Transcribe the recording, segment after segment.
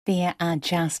There are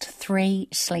just 3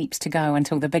 sleeps to go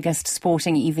until the biggest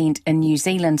sporting event in New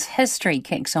Zealand's history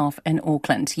kicks off in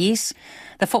Auckland. Yes,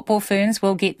 the football ferns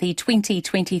will get the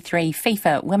 2023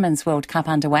 FIFA Women's World Cup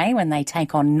underway when they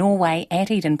take on Norway at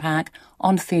Eden Park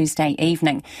on Thursday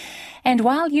evening. And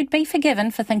while you'd be forgiven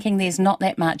for thinking there's not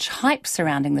that much hype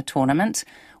surrounding the tournament,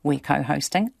 we're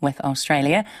co-hosting with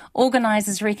Australia.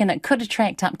 Organisers reckon it could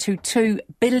attract up to 2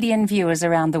 billion viewers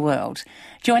around the world.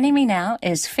 Joining me now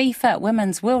is FIFA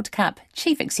Women's World Cup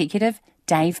Chief Executive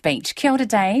Dave Beach. Kia ora,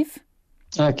 Dave.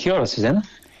 Kia ora, Susanna.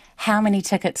 How many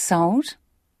tickets sold?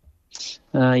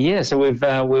 So we're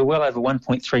well over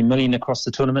 1.3 million across the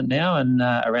tournament now, and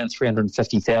around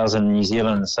 350,000 in New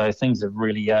Zealand. So things have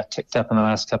really ticked up in the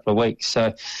last couple of weeks.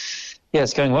 So yeah,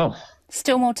 it's going well.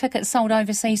 Still more tickets sold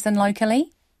overseas than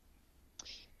locally?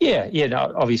 Yeah.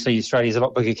 No, obviously, Australia's a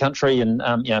lot bigger country, and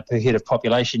per head of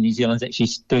population, New Zealand's actually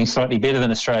doing slightly better than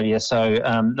Australia. So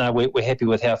no, we're happy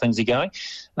with how things are going.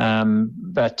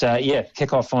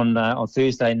 Kick off on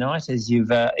Thursday night, as you've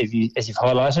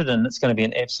highlighted, and it's going to be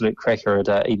an absolute cracker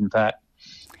at Eden Park.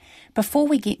 Before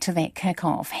we get to that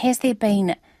kick-off, has there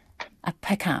been a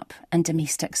pick-up in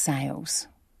domestic sales?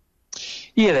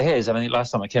 Yeah, there has. I mean,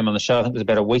 last time I came on the show, I think it was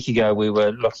about a week ago, we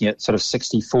were looking at sort of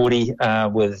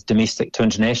 60-40 with domestic to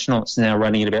international. It's now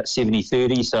running at about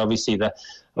 70-30. So obviously a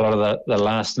lot of the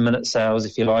last-minute sales,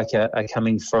 if you like, are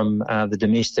coming from the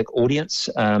domestic audience.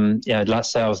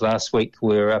 Sales last week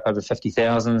were up over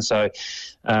 50,000. So,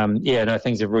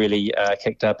 things have really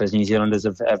kicked up as New Zealanders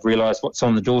have realised what's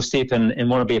on the doorstep and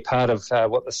want to be a part of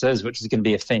what this is, which is going to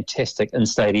be a fantastic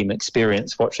in-stadium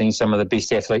experience, watching some of the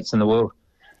best athletes in the world.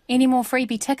 Any more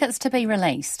freebie tickets to be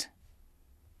released?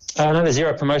 No, the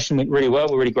Zero promotion went really well.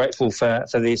 We're really grateful for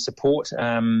their support,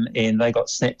 and they got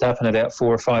snapped up in about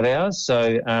 4 or 5 hours.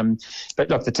 So, but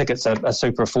look, the tickets are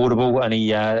super affordable, only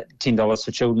 $10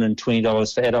 for children and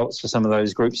 $20 for adults for some of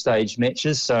those group stage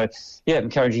matches. So, yeah,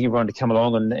 encouraging everyone to come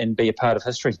along and be a part of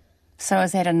history. So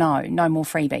is that a no more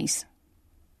freebies?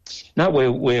 No,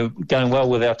 we're going well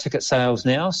with our ticket sales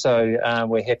now, so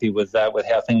we're happy with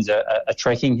how things are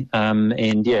tracking.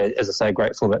 As I say,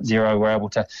 grateful that Zero were able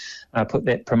to put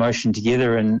that promotion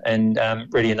together and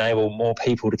really enable more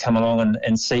people to come along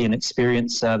and see and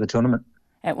experience the tournament.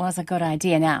 It was a good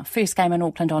idea. Now, first game in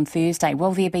Auckland on Thursday.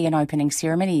 Will there be an opening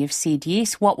ceremony? You've said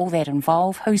yes. What will that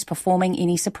involve? Who's performing?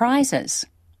 Any surprises?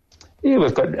 Yeah,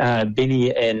 we've got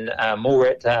Benny and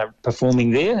Morat performing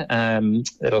there.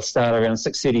 It'll start around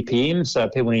 6:30pm, so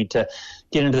people need to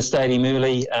get into the stadium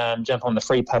early, jump on the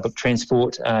free public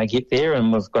transport, get there,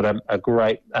 and we've got a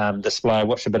great display. I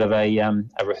watched a bit of a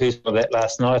rehearsal of that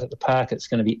last night at the park. It's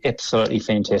going to be absolutely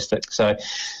fantastic. So,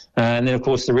 and then, of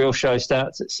course, the real show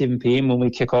starts at 7pm when we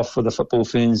kick off with the Football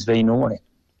Ferns v Norway.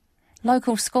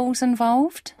 Local schools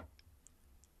involved?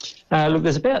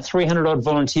 There's about 300-odd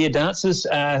volunteer dancers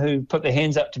who put their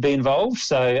hands up to be involved.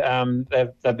 So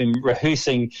they've been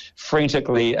rehearsing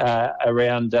frantically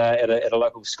around at a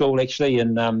local school, actually,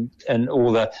 and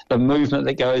all the movement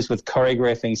that goes with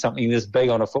choreographing something this big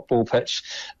on a football pitch.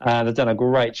 They've done a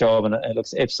great job, and it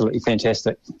looks absolutely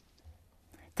fantastic.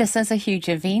 This is a huge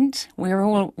event. We're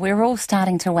all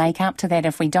starting to wake up to that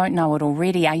if we don't know it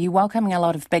already. Are you welcoming a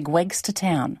lot of big wigs to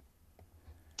town?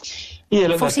 Yeah,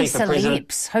 look, Footy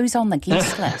celebs. Who's on the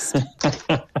guest list?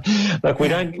 Look, we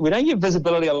don't get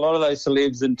visibility on a lot of those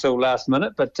celebs until last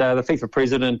minute, but the FIFA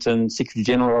president and secretary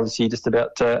general are obviously just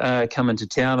about to come into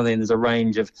town, and then there's a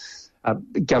range of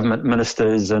government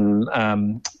ministers and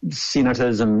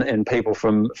senators and people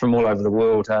from all over the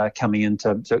world coming in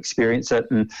to experience it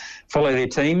and follow their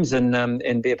teams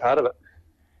and be a part of it.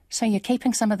 So you're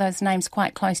keeping some of those names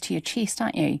quite close to your chest,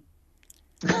 aren't you?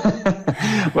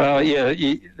 Well, yeah,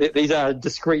 these are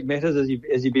discrete matters, as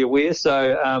you'd be aware.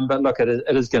 So, but look,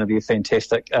 it is going to be a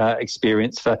fantastic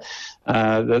experience for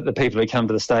the people who come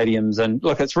to the stadiums. And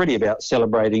look, it's really about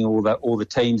celebrating all the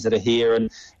teams that are here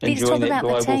and enjoying that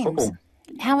global football.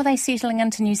 How are they settling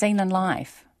into New Zealand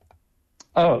life?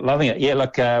 Oh, loving it. Yeah,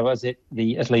 look, I was at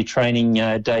the Italy training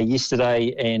day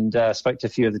yesterday and spoke to a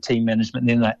few of the team management, and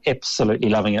then they're absolutely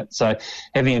loving it. So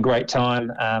having a great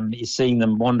time. You're seeing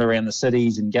them wander around the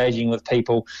cities, engaging with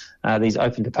people. These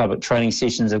open to public training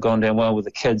sessions have gone down well with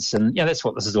the kids, and that's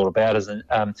what this is all about, isn't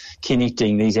it?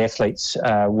 Connecting these athletes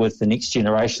with the next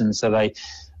generation so they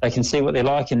can see what they're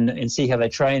like and see how they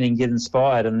train and get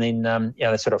inspired, and then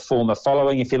they sort of form a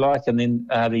following, if you like, and then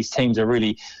these teams are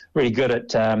really, really good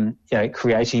at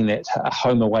creating that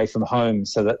home away from home,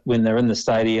 so that when they're in the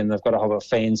stadium, they've got a whole lot of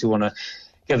fans who want to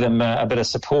give them a bit of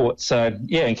support. So,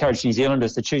 yeah, encourage New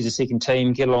Zealanders to choose a second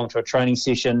team, get along to a training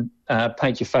session,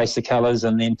 paint your face the colours,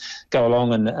 and then go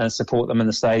along and support them in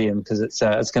the stadium, because it's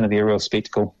going to be a real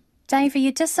spectacle. Dave, are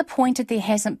you disappointed there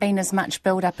hasn't been as much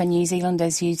build-up in New Zealand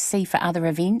as you see for other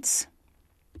events?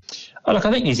 Oh, look,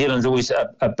 I think New Zealand's always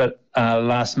a bit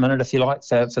last minute, if you like,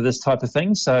 for this type of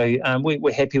thing. So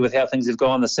we're happy with how things have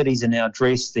gone. The cities are now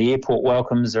dressed, the airport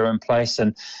welcomes are in place,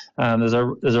 and there's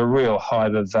a real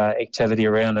hive of activity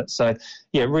around it. So,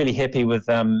 yeah, really happy with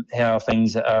how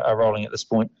things are rolling at this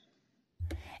point.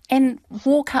 And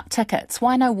walk-up tickets.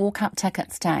 Why no walk-up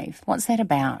tickets, Dave? What's that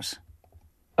about?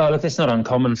 Oh, look, that's not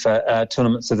uncommon for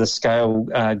tournaments of this scale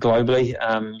globally.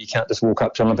 You can't just walk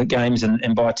up to Olympic Games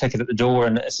and buy a ticket at the door,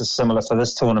 and it's similar for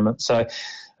this tournament. So,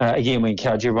 again, we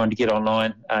encourage everyone to get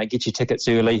online, get your tickets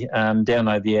early,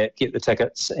 download the app, get the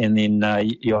tickets, and then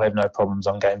you'll have no problems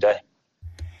on game day.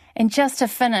 And just to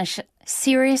finish,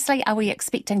 seriously, are we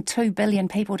expecting 2 billion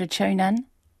people to tune in?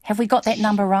 Have we got that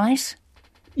number right?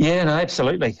 Yeah, no,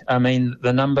 absolutely. I mean,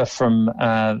 the number from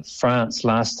France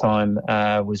last time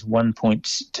was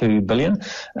 1.2 billion.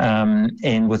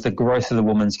 And with the growth of the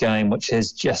women's game, which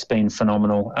has just been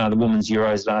phenomenal, the Women's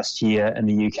Euros last year in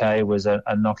the UK was a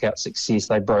knockout success.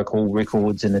 They broke all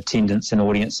records in attendance and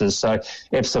audiences. So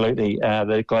absolutely,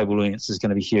 the global audience is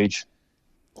going to be huge.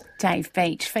 Dave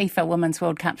Beach, FIFA Women's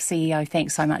World Cup CEO,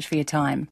 thanks so much for your time.